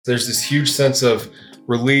There's this huge sense of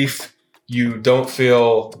relief. You don't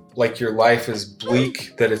feel like your life is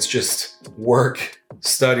bleak, that it's just work,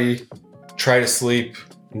 study, try to sleep,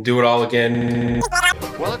 and do it all again.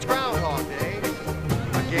 Well, it's Groundhog Day.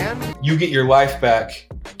 Again? You get your life back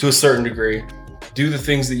to a certain degree. Do the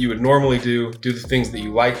things that you would normally do the things that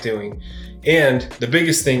you like doing. And the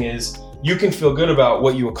biggest thing is you can feel good about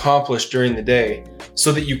what you accomplished during the day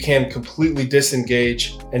so that you can completely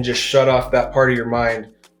disengage and just shut off that part of your mind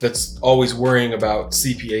that's always worrying about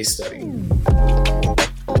CPA studying.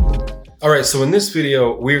 All right, so in this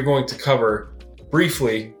video, we're going to cover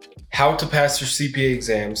briefly how to pass your CPA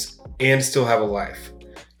exams and still have a life.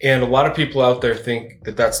 And a lot of people out there think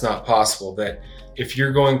that that's not possible, that if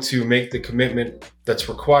you're going to make the commitment that's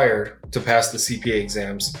required to pass the CPA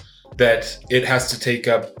exams, that it has to take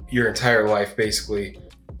up your entire life basically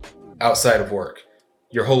outside of work.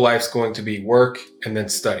 Your whole life's going to be work and then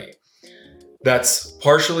study. That's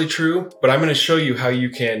partially true, but I'm going to show you how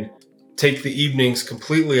you can take the evenings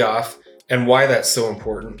completely off and why that's so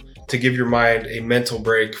important to give your mind a mental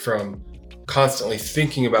break from constantly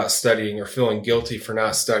thinking about studying or feeling guilty for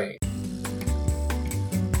not studying.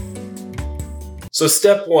 So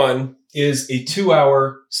step one is a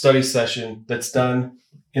 2-hour study session that's done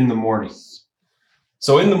in the morning.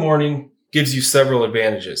 So in the morning gives you several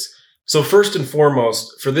advantages. So first and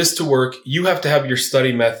foremost, for this to work, you have to have your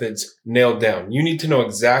study methods nailed down. You need to know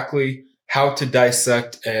exactly how to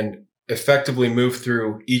dissect and effectively move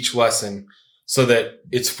through each lesson so that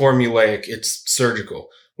it's formulaic, it's surgical.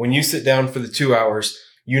 When you sit down for the 2 hours,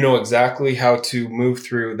 you know exactly how to move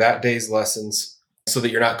through that day's lessons so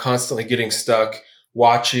that you're not constantly getting stuck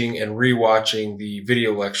watching and rewatching the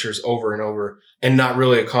video lectures over and over and not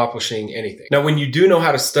really accomplishing anything. Now, when you do know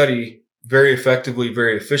how to study very effectively,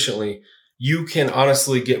 very efficiently, you can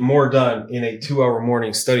honestly get more done in a 2-hour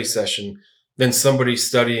morning study session than somebody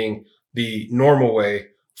studying the normal way,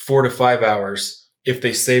 4 to 5 hours. If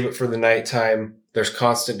they save it for the nighttime, there's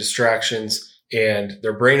constant distractions and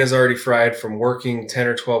their brain is already fried from working 10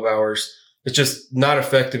 or 12 hours. It's just not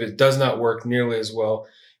effective. It does not work nearly as well.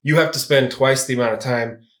 You have to spend twice the amount of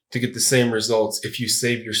time to get the same results if you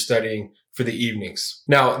save your studying for the evenings.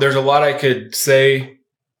 Now, there's a lot I could say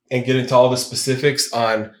and get into all the specifics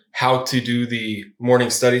on how to do the morning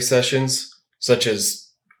study sessions, such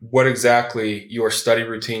as what exactly your study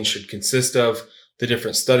routine should consist of, the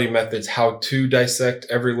different study methods, how to dissect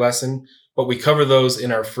every lesson. But we cover those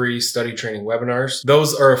in our free study training webinars.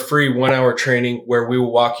 Those are a free 1-hour training where we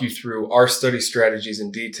will walk you through our study strategies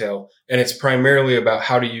in detail. And it's primarily about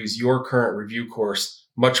how to use your current review course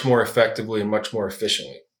much more effectively and much more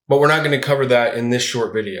efficiently. But we're not going to cover that in this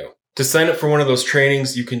short video. To sign up for one of those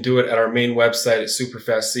trainings, you can do it at our main website at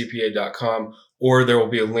superfastcpa.com, or there will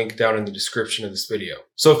be a link down in the description of this video.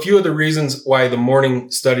 So a few of the reasons why the morning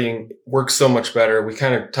studying works so much better, we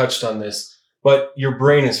kind of touched on this, but your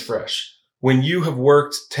brain is fresh. When you have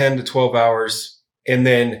worked 10 to 12 hours, and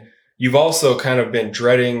then you've also kind of been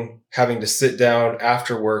dreading having to sit down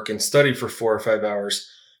after work and study for 4 or 5 hours,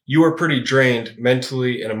 you are pretty drained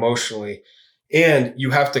mentally and emotionally, and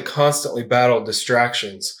you have to constantly battle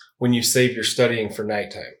distractions when you save your studying for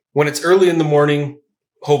nighttime. When it's early in the morning,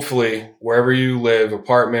 hopefully, wherever you live,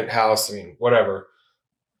 apartment, house, whatever,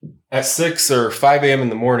 at 6 or 5 a.m. in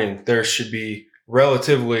the morning, there should be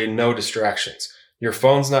relatively no distractions. Your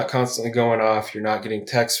phone's not constantly going off. You're not getting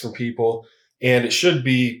texts from people. And it should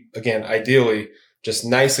be, again, ideally, just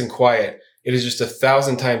nice and quiet. It is just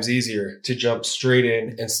 1,000 times easier to jump straight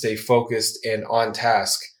in and stay focused and on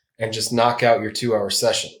task and just knock out your 2-hour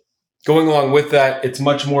session. Going along with that, it's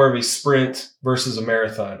much more of a sprint versus a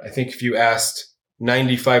marathon. I think if you asked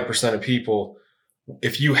 95% of people,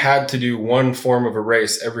 if you had to do one form of a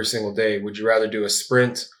race every single day, would you rather do a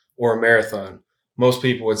sprint or a marathon? Most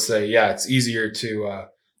people would say, yeah, it's easier to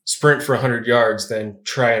sprint for 100 yards than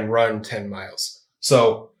try and run 10 miles.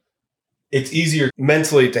 So it's easier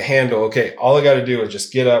mentally to handle, okay, all I got to do is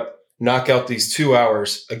just get up, knock out these 2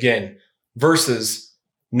 hours again, versus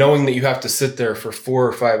knowing that you have to sit there for 4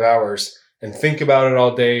 or 5 hours and think about it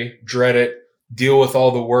all day, dread it, deal with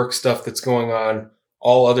all the work stuff that's going on,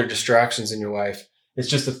 all other distractions in your life. It's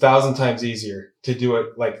just 1,000 times easier to do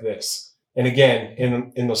it like this. And again,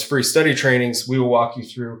 in those free study trainings, we will walk you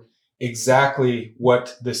through exactly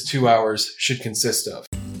what this 2 hours should consist of.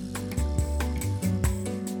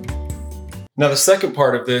 Now, the second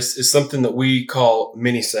part of this is something that we call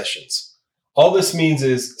mini sessions. All this means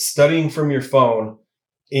is studying from your phone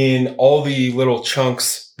in all the little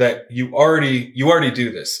chunks that you already do.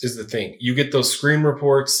 This is the thing. You get those screen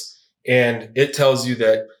reports and it tells you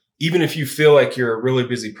that even if you feel like you're a really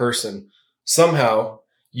busy person, somehow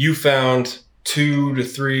you found 2 to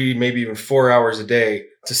 3, maybe even 4 hours a day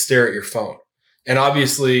to stare at your phone. And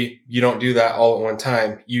obviously you don't do that all at one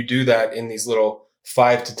time. You do that in these little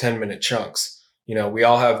 5 to 10 minute chunks. We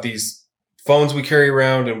all have these phones we carry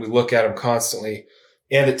around and we look at them constantly.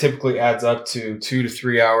 And it typically adds up to 2 to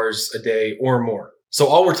 3 hours a day or more. So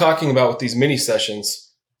all we're talking about with these mini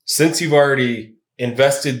sessions, since you've already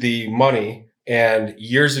invested the money and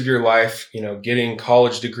years of your life, getting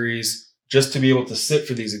college degrees just to be able to sit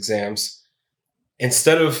for these exams,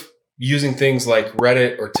 instead of using things like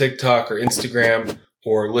Reddit or TikTok or Instagram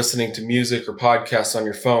or listening to music or podcasts on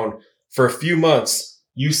your phone, for a few months,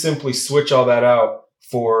 you simply switch all that out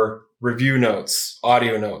for review notes,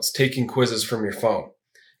 audio notes, taking quizzes from your phone.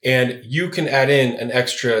 And you can add in an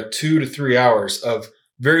extra 2 to 3 hours of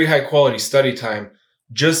very high quality study time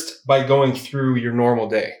just by going through your normal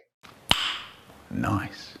day.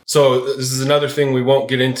 Nice. So this is another thing we won't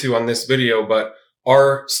get into on this video, but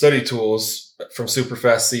our study tools from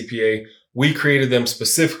Superfast CPA, we created them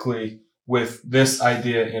specifically with this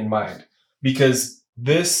idea in mind. Because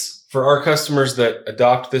this, for our customers that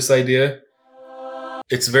adopt this idea,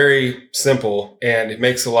 it's very simple and it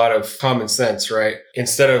makes a lot of common sense, right?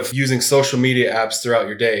 Instead of using social media apps throughout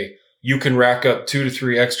your day, you can rack up 2 to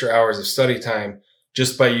 3 extra hours of study time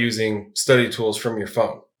just by using study tools from your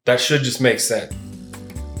phone. That should just make sense.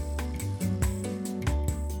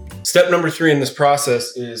 Step number 3 in this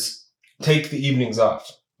process is take the evenings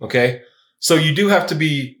off, okay? So you do have to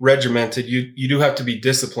be regimented. You do have to be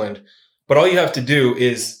disciplined, but all you have to do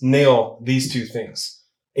is nail these 2 things.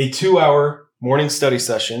 A 2-hour morning study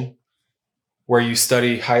session where you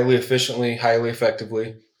study highly efficiently, highly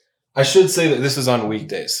effectively. I should say that this is on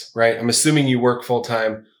weekdays, right? I'm assuming you work full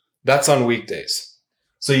time. That's on weekdays.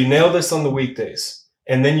 So you nail this on the weekdays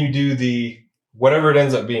and then you do the whatever it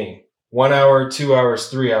ends up being, 1 hour, 2 hours,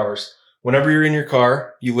 3 hours. Whenever you're in your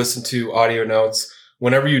car, you listen to audio notes.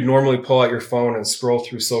 Whenever you normally pull out your phone and scroll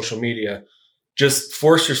through social media, just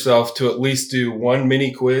force yourself to at least do one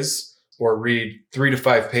mini quiz or read 3 to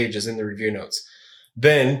 5 pages in the review notes.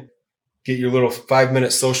 Then get your little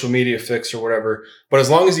 5-minute social media fix or whatever. But as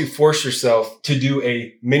long as you force yourself to do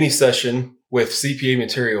a mini session with CPA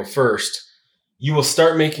material first, you will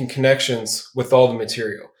start making connections with all the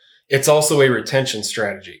material. It's also a retention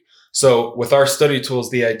strategy. So with our study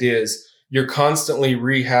tools, the idea is you're constantly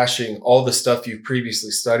rehashing all the stuff you've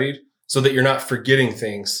previously studied so that you're not forgetting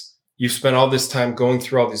things. You've spent all this time going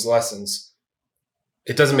through all these lessons.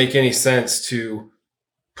 It doesn't make any sense to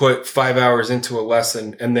put 5 hours into a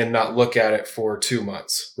lesson and then not look at it for 2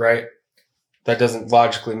 months, right? That doesn't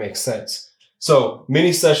logically make sense. So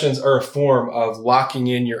mini sessions are a form of locking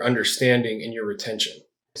in your understanding and your retention.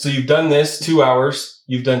 So you've done this 2 hours,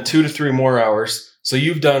 you've done 2 to 3 more hours. So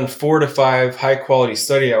you've done 4 to 5 high quality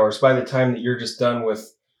study hours by the time that you're just done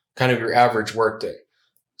with kind of your average workday.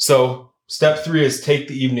 So step 3 is take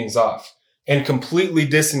the evenings off and completely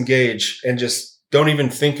disengage and just don't even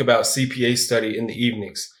think about CPA study in the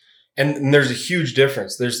evenings. And there's a huge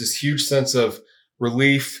difference. There's this huge sense of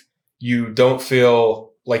relief. You don't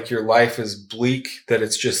feel like your life is bleak, that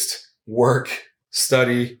it's just work,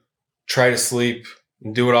 study, try to sleep,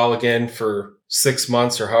 and do it all again for 6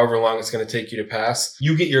 months or however long it's going to take you to pass.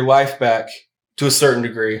 You get your life back to a certain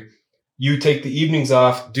degree. You take the evenings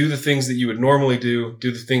off, do the things that you would normally do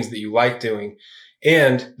the things that you like doing.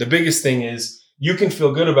 And the biggest thing is you can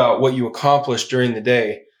feel good about what you accomplished during the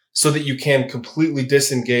day so that you can completely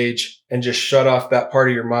disengage and just shut off that part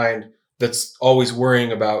of your mind that's always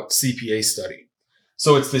worrying about CPA study.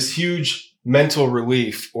 So it's this huge mental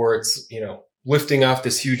relief, or it's, lifting off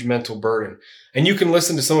this huge mental burden. And you can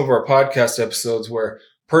listen to some of our podcast episodes where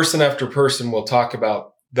person after person will talk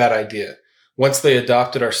about that idea. Once they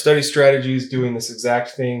adopted our study strategies, doing this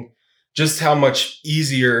exact thing, just how much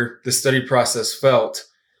easier the study process felt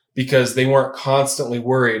because they weren't constantly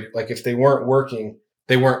worried. Like if they weren't working,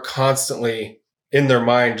 they weren't constantly in their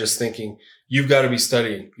mind just thinking, you've got to be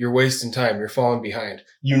studying, you're wasting time, you're falling behind.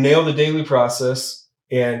 You nail the daily process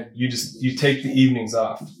and you take the evenings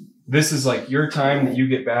off. This is like your time that you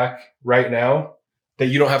get back right now that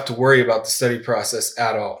you don't have to worry about the study process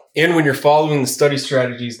at all. And when you're following the study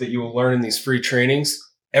strategies that you will learn in these free trainings,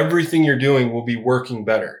 everything you're doing will be working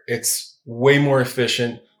better. It's way more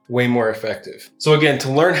efficient, way more effective. So again,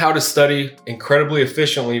 to learn how to study incredibly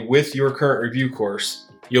efficiently with your current review course,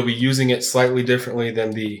 you'll be using it slightly differently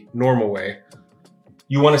than the normal way.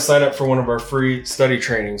 You want to sign up for one of our free study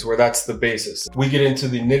trainings where that's the basis. We get into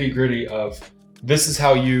the nitty-gritty of this is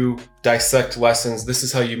how you dissect lessons. This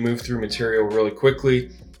is how you move through material really quickly.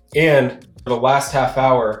 And the last half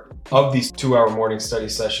hour of these 2-hour morning study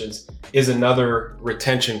sessions is another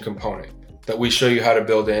retention component. that we show you how to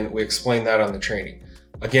build in. We explain that on the training.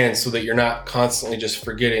 Again, so that you're not constantly just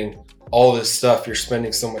forgetting all this stuff you're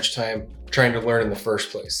spending so much time trying to learn in the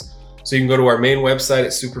first place. So you can go to our main website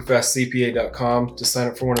at superfastcpa.com to sign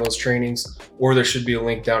up for one of those trainings, or there should be a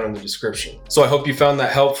link down in the description. So I hope you found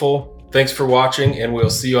that helpful. Thanks for watching, and we'll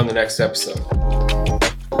see you on the next episode.